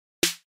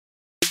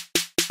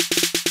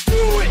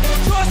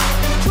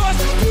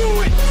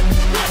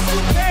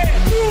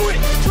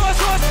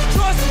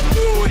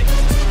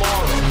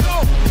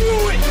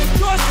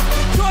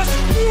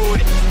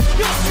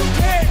Yes, you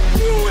can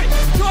do it.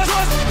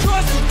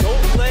 Trust me.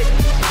 Don't let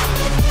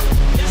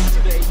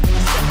yesterday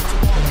set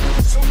tomorrow.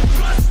 So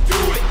just do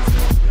it.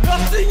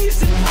 Nothing is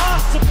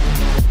impossible.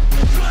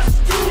 Just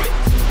do it.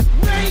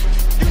 Make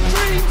your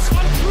dreams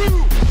come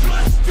true.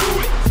 Just do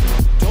it.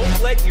 Don't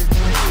let your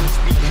dreams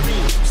be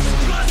dreams.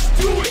 Just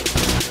do it.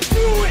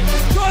 Do it.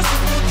 Just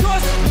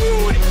do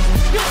it.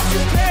 Yes,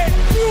 you can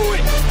do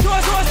it.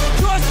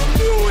 Just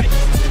do it.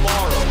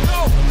 Tomorrow. No,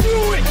 do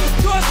it.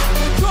 Just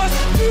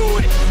do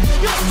it.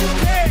 Yes, you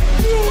can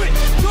do it.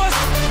 Just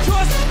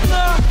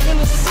not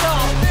gonna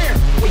stop there.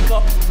 Wake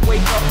up,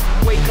 wake up,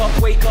 wake up,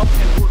 wake up,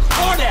 and work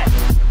hard at it.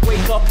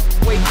 Wake up,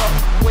 wake up,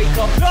 wake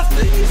up.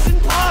 Nothing is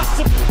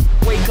impossible.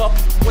 Wake up,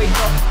 wake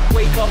up,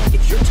 wake up.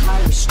 If you're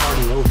tired of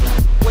starting over,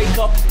 wake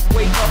up,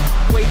 wake up,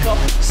 wake up.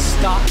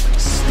 Stop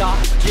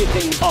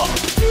giving up.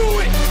 Do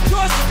it,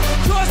 just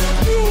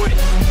do it.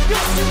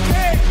 Yes, you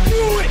can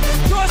do it.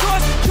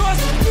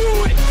 Just do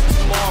it.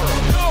 Tomorrow,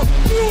 no,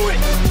 do it.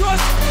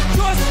 Just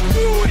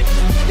do it.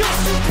 Yes,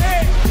 you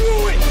can do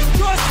it.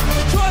 Just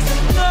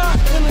not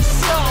gonna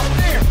stop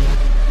there.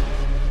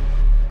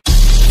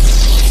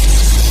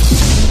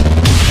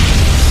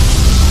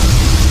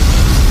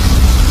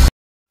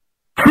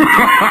 Ha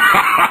ha ha!